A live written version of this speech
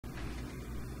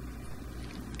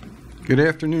Good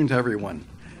afternoon to everyone,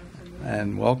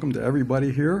 and welcome to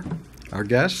everybody here, our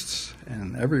guests,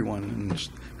 and everyone on this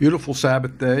beautiful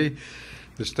Sabbath day,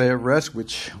 this day of rest,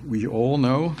 which we all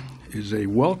know is a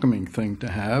welcoming thing to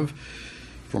have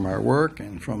from our work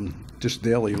and from just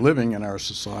daily living in our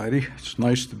society. It's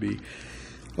nice to be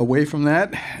away from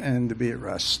that and to be at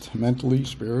rest, mentally,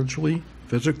 spiritually,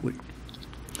 physically.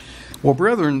 Well,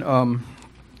 brethren,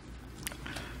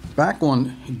 back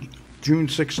on June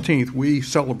 16th, we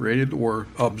celebrated or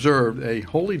observed a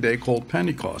holy day called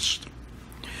Pentecost.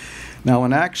 Now,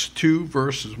 in Acts 2,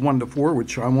 verses 1 to 4,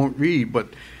 which I won't read, but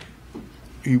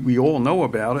we all know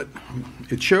about it,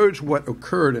 it shows what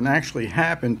occurred and actually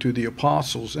happened to the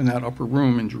apostles in that upper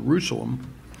room in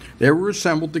Jerusalem. They were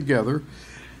assembled together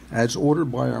as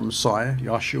ordered by our Messiah,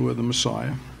 Yeshua the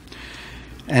Messiah,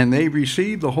 and they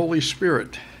received the Holy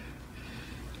Spirit.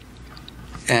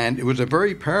 And it was a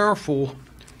very powerful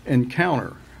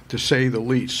encounter, to say the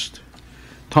least.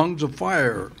 Tongues of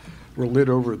fire were lit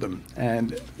over them,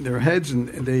 and their heads, and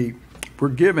they were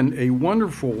given a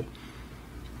wonderful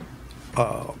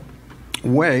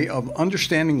way of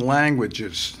understanding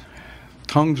languages.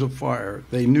 Tongues of fire.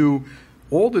 They knew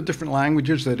all the different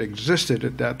languages that existed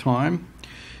at that time.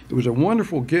 It was a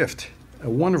wonderful gift,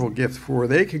 for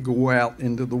they could go out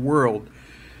into the world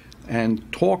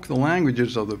and talk the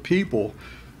languages of the people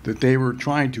that they were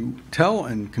trying to tell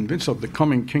and convince of the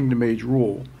coming kingdom age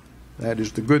rule. That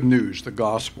is the good news, the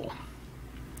gospel.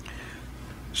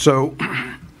 So,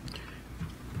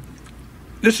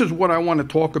 this is what I want to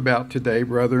talk about today,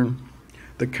 brethren.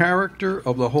 The character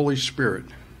of the Holy Spirit.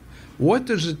 What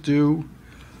does it do?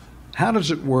 How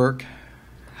does it work?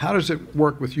 How does it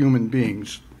work with human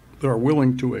beings that are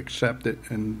willing to accept it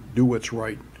and do what's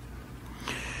right?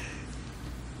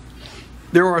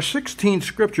 There are 16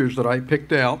 scriptures that I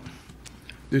picked out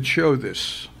that show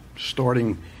this,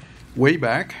 starting way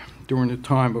back during the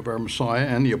time of our Messiah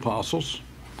and the apostles.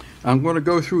 I'm going to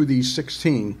go through these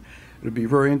 16. It'll be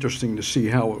very interesting to see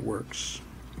how it works.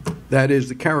 That is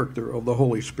the character of the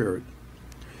Holy Spirit.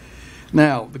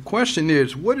 Now, the question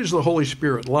is, what is the Holy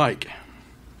Spirit like?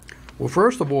 Well,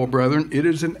 first of all, brethren, it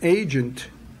is an agent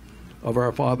of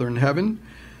our Father in heaven.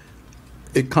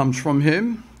 It comes from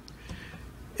Him.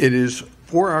 It is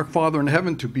for our Father in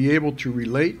heaven to be able to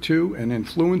relate to and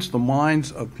influence the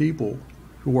minds of people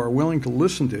who are willing to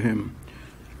listen to Him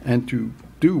and to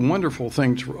do wonderful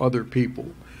things for other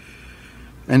people.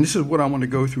 And this is what I want to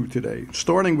go through today,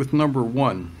 starting with number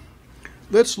 1.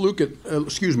 Let's look at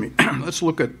let's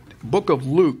look at book of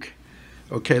Luke.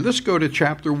 Okay, let's go to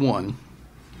chapter 1.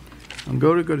 I'm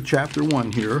going to go to chapter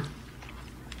 1 here.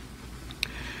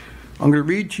 I'm going to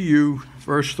read to you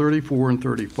verse 34 and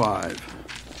 35.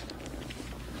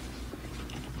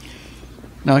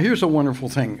 Now, here's a wonderful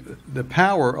thing. The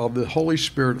power of the Holy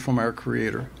Spirit from our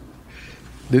Creator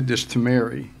did this to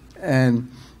Mary.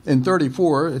 And in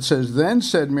 34, it says, "Then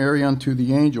said Mary unto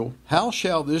the angel, How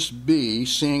shall this be,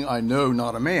 seeing I know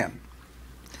not a man?"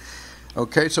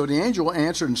 Okay, so the angel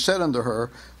answered and said unto her,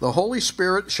 "The Holy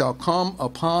Spirit shall come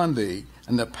upon thee,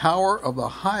 and the power of the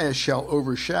highest shall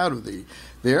overshadow thee.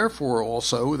 Therefore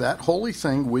also that holy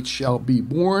thing which shall be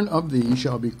born of thee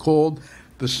shall be called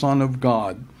the Son of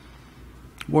God."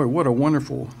 Boy, what a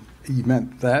wonderful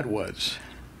event that was.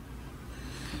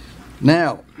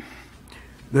 Now,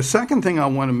 the second thing I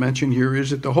want to mention here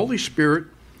is that the Holy Spirit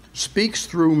speaks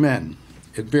through men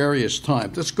at various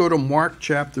times. Let's go to Mark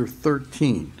chapter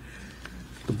 13,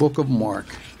 the book of Mark.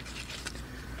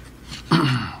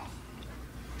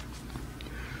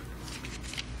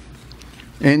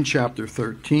 In chapter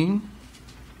 13,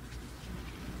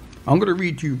 I'm going to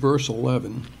read to you verse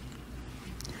 11.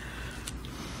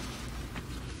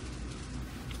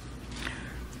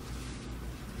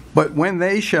 "But when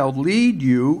they shall lead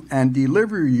you and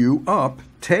deliver you up,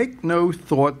 take no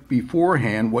thought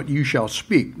beforehand what you shall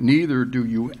speak, neither do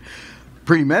you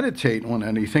premeditate on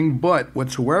anything, but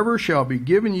whatsoever shall be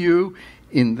given you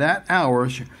in that hour,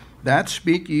 that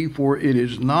speak ye, for it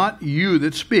is not you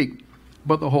that speak,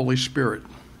 but the Holy Spirit."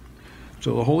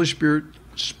 So the Holy Spirit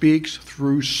speaks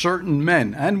through certain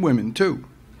men and women too.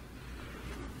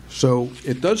 So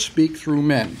it does speak through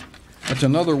men. That's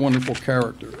another wonderful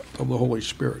character of the Holy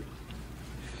Spirit.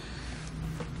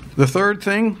 The third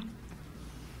thing,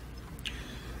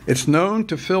 it's known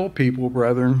to fill people,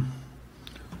 brethren,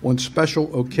 on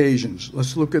special occasions.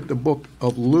 Let's look at the book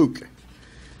of Luke.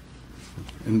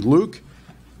 In Luke,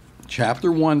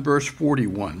 chapter 1, verse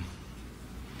 41.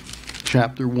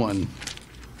 Chapter 1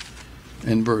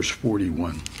 and verse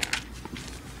 41.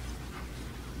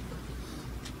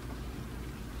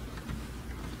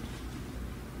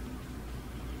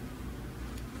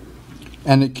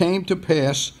 "And it came to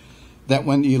pass that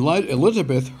when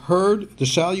Elizabeth heard the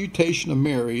salutation of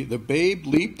Mary, the babe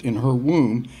leaped in her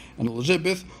womb, and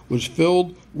Elizabeth was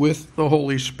filled with the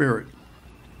Holy Spirit.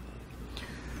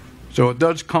 So it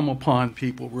does come upon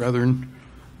people, brethren,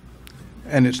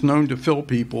 and it's known to fill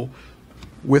people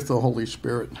with the Holy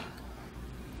Spirit.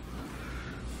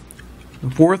 The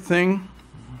fourth thing,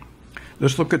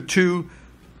 let's look at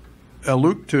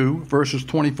Luke 2, verses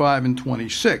 25 and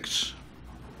 26.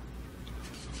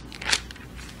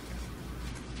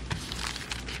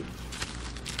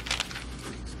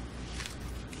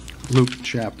 Luke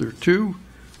chapter 2,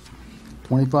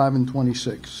 25 and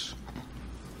 26.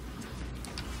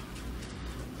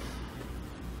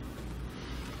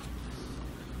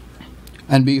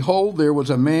 And behold, there was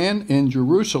a man in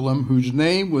Jerusalem whose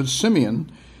name was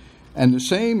Simeon, and the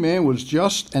same man was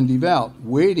just and devout,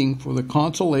 waiting for the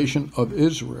consolation of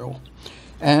Israel,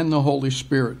 and the Holy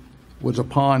Spirit was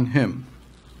upon him.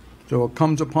 So it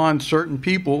comes upon certain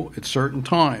people at certain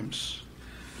times.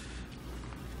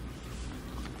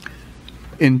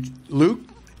 In Luke,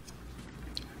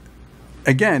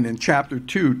 again in chapter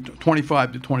 2,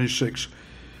 25 to 26,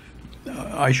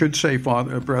 I should say,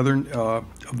 brethren, of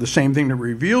the same thing that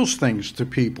reveals things to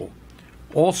people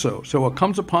also. So it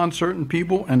comes upon certain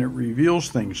people and it reveals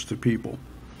things to people.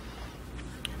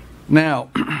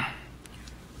 Now,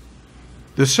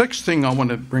 the sixth thing I want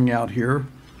to bring out here,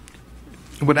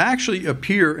 it would actually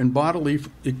appear in bodily,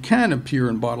 it can appear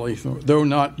in bodily, though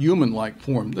not human-like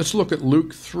form. Let's look at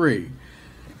Luke 3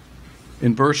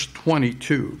 in verse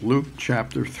 22, Luke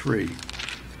chapter 3.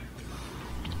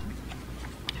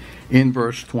 In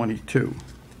verse 22.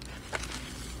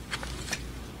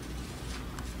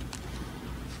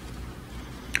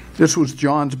 This was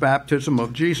John's baptism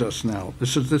of Jesus now.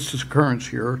 This is occurrence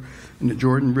here in the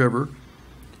Jordan River.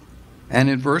 And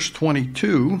in verse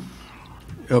 22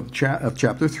 of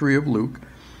chapter 3 of Luke,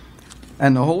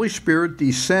 and the Holy Spirit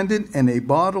descended in a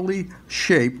bodily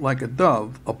shape like a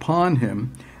dove upon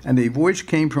him, and a voice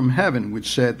came from heaven which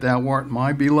said, Thou art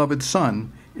my beloved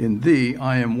Son, in thee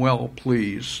I am well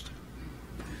pleased.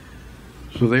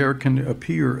 So there can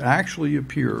actually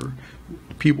appear,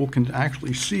 people can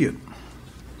actually see it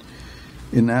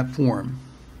in that form.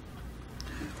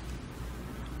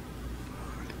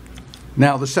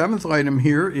 Now, the seventh item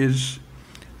here is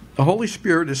the Holy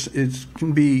Spirit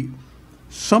can be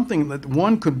something that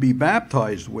one could be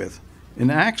baptized with.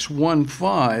 In Acts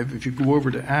 1:5, if you go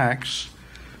over to Acts,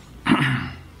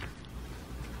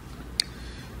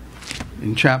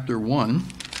 in chapter 1,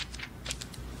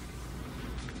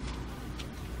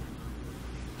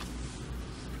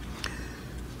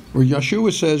 where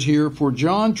Yeshua says here, For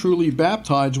John truly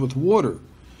baptized with water,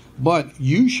 but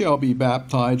you shall be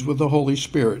baptized with the Holy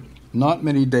Spirit not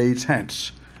many days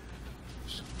hence.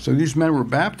 So these men were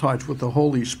baptized with the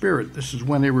Holy Spirit. This is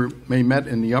when they met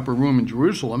in the upper room in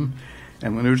Jerusalem,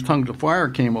 and when those tongues of fire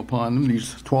came upon them,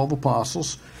 these 12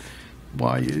 apostles,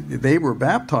 why, they were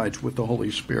baptized with the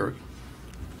Holy Spirit.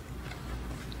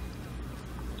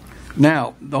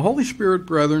 Now, the Holy Spirit,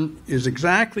 brethren, is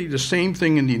exactly the same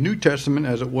thing in the New Testament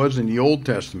as it was in the Old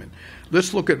Testament.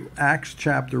 Let's look at Acts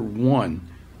chapter 1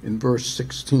 in verse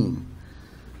 16.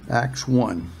 Acts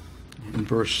 1 in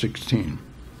verse 16.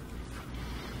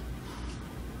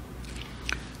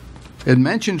 It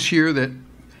mentions here that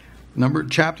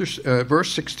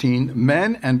verse 16,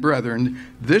 Men and brethren,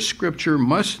 this scripture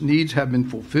must needs have been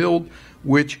fulfilled,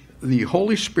 which the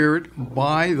Holy Spirit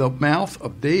by the mouth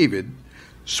of David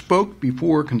spoke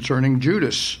before concerning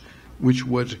Judas, which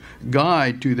was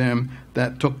guide to them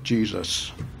that took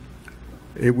Jesus.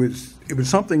 It was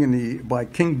something by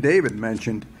King David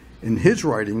mentioned in his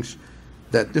writings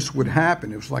that this would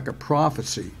happen. It was like a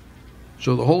prophecy.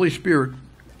 So the Holy Spirit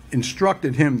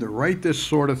instructed him to write this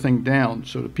sort of thing down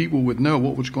so that people would know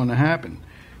what was going to happen.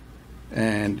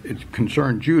 And it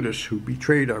concerned Judas, who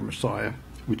betrayed our Messiah,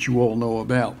 which you all know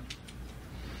about.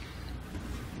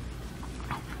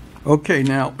 Okay,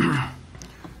 now,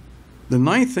 the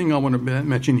ninth thing I want to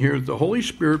mention here is the Holy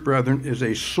Spirit, brethren, is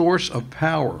a source of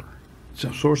power. It's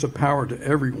a source of power to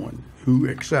everyone who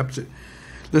accepts it.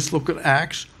 Let's look at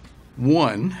Acts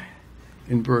 1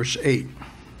 in verse 8.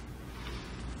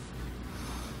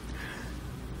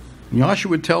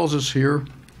 Yahshua tells us here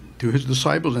to his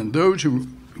disciples and those who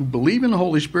believe in the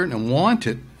Holy Spirit and want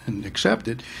it and accept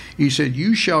it, he said,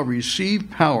 You shall receive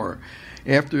power.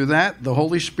 After that, the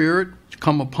Holy Spirit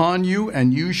come upon you,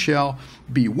 and you shall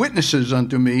be witnesses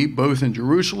unto me, both in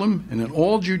Jerusalem and in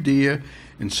all Judea,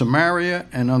 in Samaria,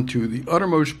 and unto the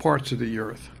uttermost parts of the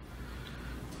earth.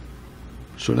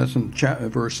 So that's in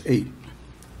verse 8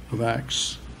 of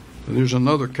Acts. And there's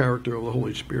another character of the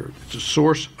Holy Spirit. It's a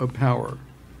source of power.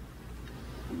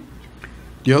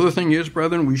 The other thing is,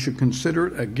 brethren, we should consider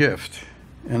it a gift,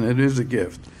 and it is a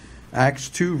gift. Acts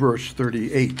 2, verse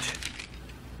 38.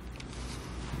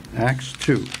 Acts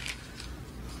 2.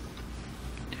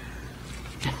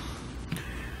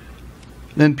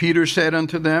 Then Peter said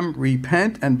unto them,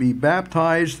 Repent and be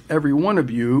baptized, every one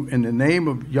of you, in the name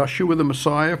of Yeshua the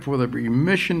Messiah, for the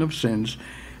remission of sins,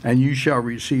 and you shall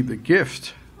receive the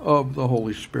gift of the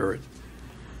Holy Spirit.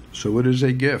 So it is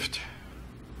a gift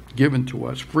given to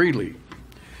us freely,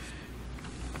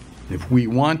 if we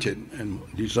want it and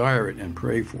desire it and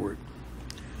pray for it.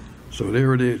 So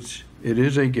there it is. It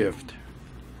is a gift.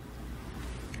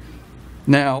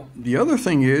 Now, the other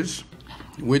thing is,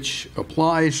 which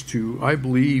applies to, I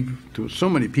believe, to so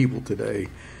many people today,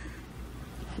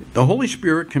 the Holy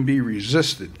Spirit can be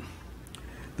resisted.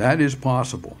 That is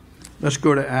possible. Let's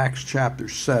go to Acts chapter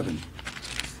 7.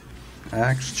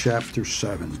 Acts chapter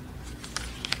 7.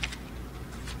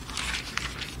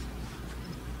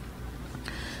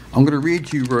 I'm going to read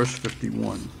to you verse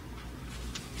 51.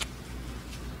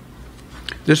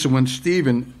 This is when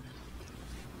Stephen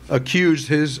accused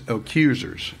his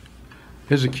accusers.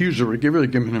 His accusers were really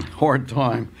giving him a hard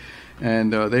time,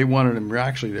 and they wanted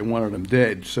him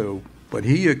dead. So, but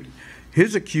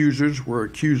his accusers were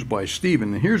accused by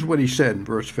Stephen. And here's what he said in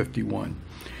verse 51.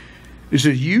 He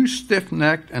says, You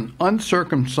stiff-necked and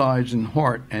uncircumcised in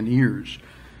heart and ears,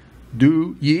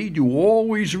 do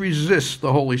always resist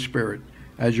the Holy Spirit,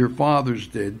 as your fathers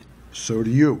did, so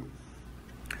do you.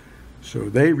 So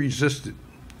they resisted.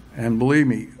 And believe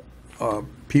me,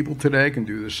 people today can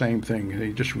do the same thing.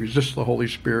 They just resist the Holy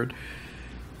Spirit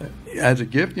as a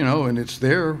gift, and it's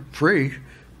there free,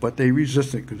 but they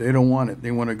resist it because they don't want it.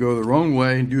 They want to go their own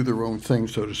way and do their own thing,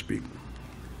 so to speak.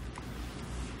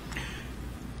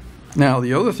 Now,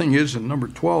 the other thing is, in number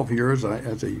 12 here, as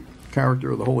a character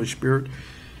of the Holy Spirit,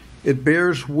 it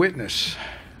bears witness.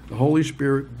 The Holy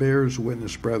Spirit bears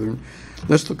witness, brethren.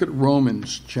 Let's look at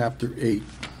Romans chapter 8.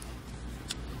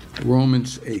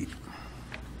 Romans 8.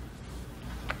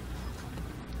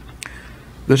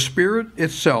 The Spirit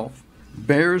itself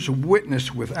bears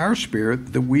witness with our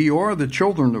spirit that we are the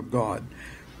children of God.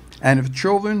 And if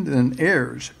children, then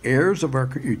heirs, heirs of our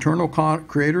eternal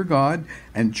Creator God,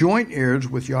 and joint heirs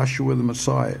with Yeshua the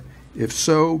Messiah. If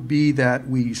so be that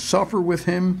we suffer with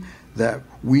him, that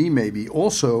we may be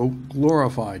also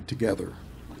glorified together.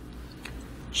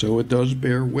 So it does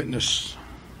bear witness.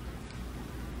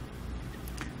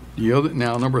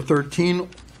 Now, number 13,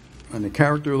 on the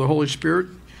character of the Holy Spirit,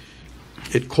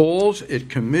 it calls, it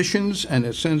commissions, and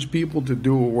it sends people to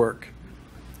do a work.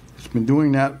 It's been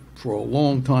doing that for a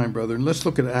long time, brethren. Let's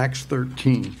look at Acts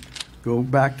 13. Go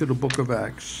back to the book of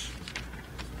Acts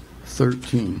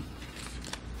 13.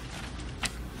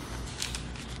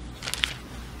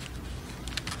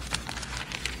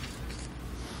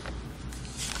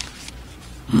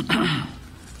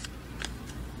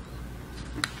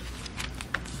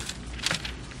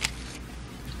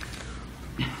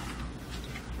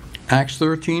 Acts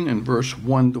 13 and verse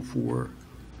 1 to 4.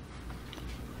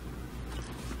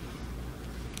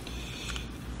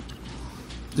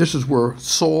 This is where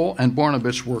Saul and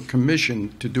Barnabas were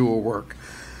commissioned to do a work.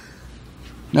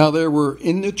 Now there were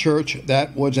in the church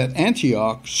that was at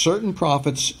Antioch certain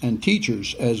prophets and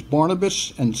teachers, as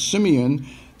Barnabas and Simeon,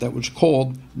 that was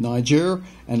called Niger,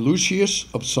 and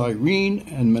Lucius of Cyrene,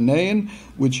 and Manaen,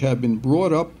 which had been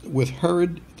brought up with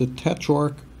Herod the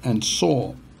Tetrarch and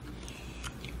Saul.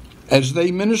 As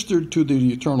they ministered to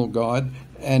the eternal God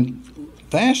and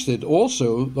fasted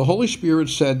also, the Holy Spirit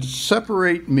said,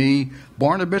 Separate me,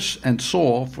 Barnabas and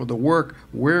Saul, for the work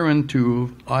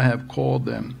whereunto I have called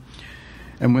them.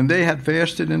 And when they had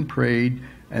fasted and prayed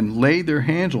and laid their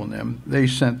hands on them, they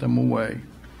sent them away.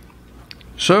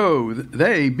 So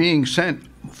they, being sent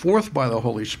forth by the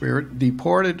Holy Spirit,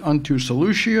 departed unto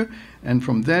Seleucia, and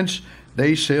from thence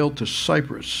they sailed to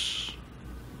Cyprus.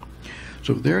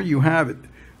 So there you have it.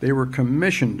 They were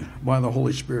commissioned by the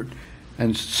Holy Spirit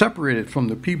and separated from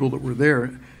the people that were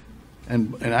there.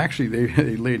 And actually,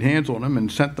 they laid hands on them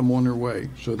and sent them on their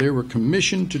way. So they were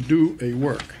commissioned to do a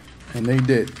work. And they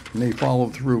did. And they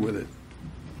followed through with it.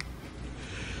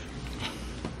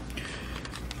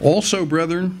 Also,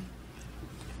 brethren,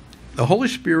 the Holy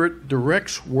Spirit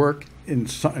directs work in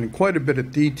quite a bit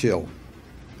of detail.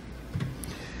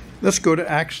 Let's go to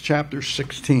Acts chapter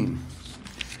 16.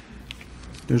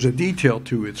 There's a detail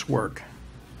to its work.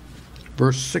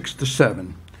 Verse 6 to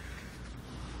 7.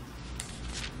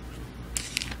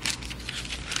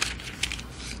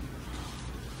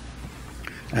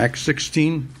 Acts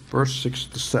 16, verse 6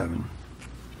 to 7.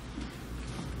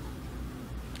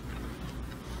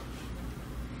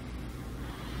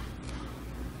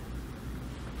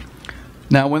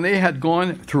 Now, when they had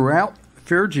gone throughout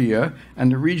Phrygia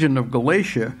and the region of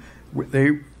Galatia,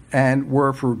 and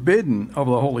were forbidden of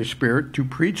the Holy Spirit to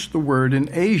preach the word in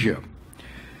Asia.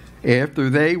 After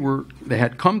they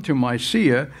had come to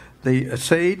Mysia, they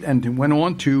essayed and went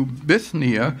on to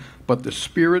Bithynia, but the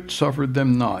Spirit suffered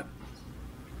them not.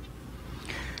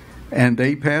 And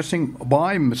they, passing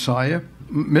by Mysia,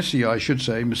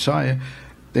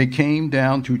 they came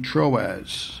down to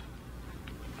Troas.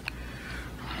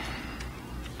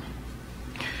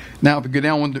 Now, if we go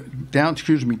down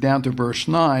to verse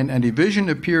 9, and a vision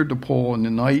appeared to Paul in the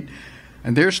night,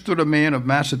 and there stood a man of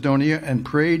Macedonia and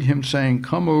prayed him, saying,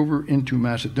 "Come over into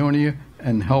Macedonia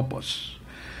and help us."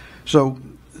 So,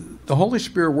 the Holy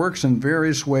Spirit works in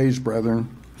various ways, brethren,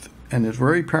 and it's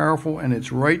very powerful, and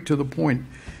it's right to the point.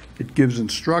 It gives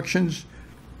instructions.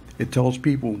 It tells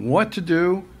people what to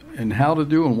do and how to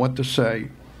do and what to say,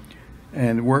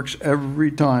 and it works every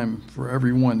time for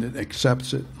everyone that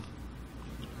accepts it.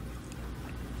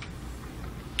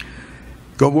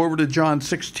 Go over to John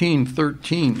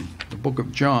 16:13, the book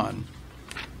of John.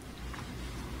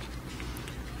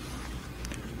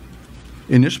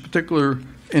 In this particular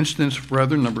instance,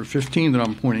 brethren, number 15 that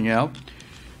I'm pointing out,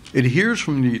 it hears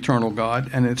from the eternal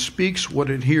God, and it speaks what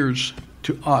it hears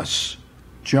to us.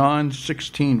 John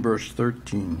 16, verse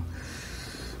 13.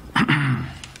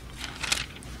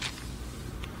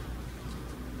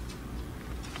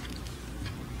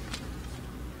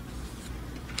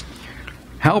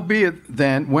 Howbeit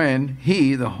then, when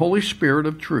he, the Holy Spirit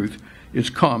of truth,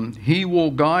 is come, he will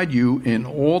guide you in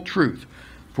all truth,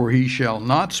 for he shall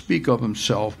not speak of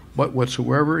himself, but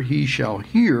whatsoever he shall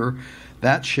hear,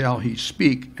 that shall he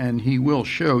speak, and he will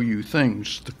show you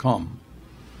things to come.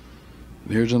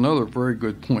 There's another very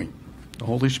good point. The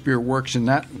Holy Spirit works in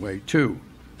that way too.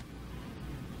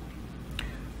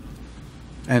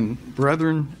 And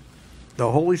brethren,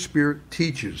 the Holy Spirit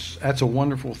teaches. That's a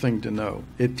wonderful thing to know.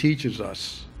 It teaches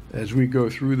us as we go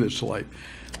through this life.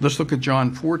 Let's look at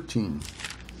John 14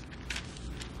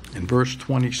 in verse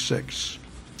 26.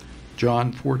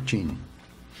 John 14.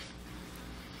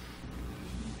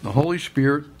 The Holy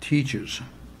Spirit teaches.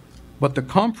 But the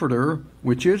Comforter,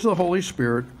 which is the Holy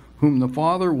Spirit, whom the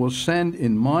Father will send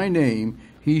in my name,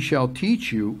 he shall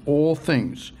teach you all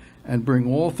things, and bring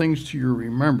all things to your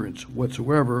remembrance,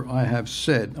 whatsoever I have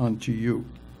said unto you.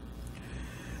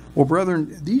 Well,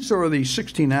 brethren, these are the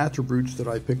 16 attributes that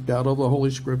I picked out of the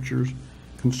Holy Scriptures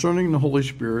concerning the Holy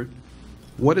Spirit,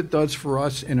 what it does for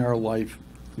us in our life,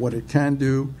 what it can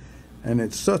do, and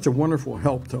it's such a wonderful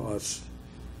help to us,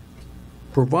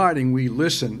 providing we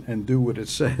listen and do what it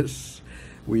says.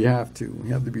 We have to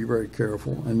be very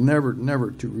careful and never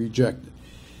to reject it.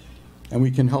 And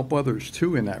we can help others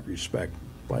too in that respect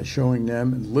by showing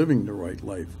them and living the right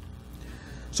life.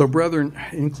 So, brethren,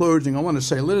 in closing, I want to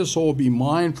say, let us all be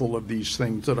mindful of these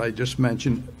things that I just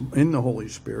mentioned in the Holy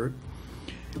Spirit.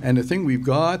 And the thing we've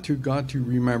got to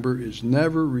remember is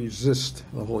never resist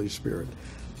the Holy Spirit.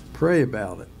 Pray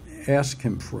about it. Ask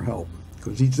him for help,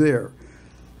 because he's there.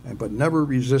 But never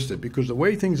resist it, because the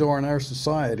way things are in our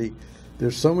society,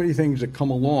 there's so many things that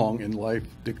come along in life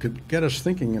that could get us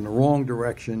thinking in the wrong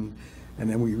direction, and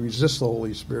then we resist the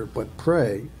Holy Spirit. But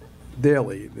pray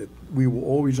daily that we will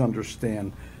always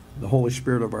understand the Holy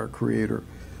Spirit of our Creator,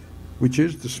 which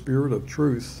is the Spirit of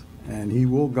truth, and he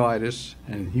will guide us,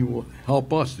 and he will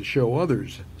help us to show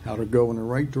others how to go in the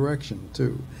right direction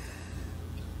too.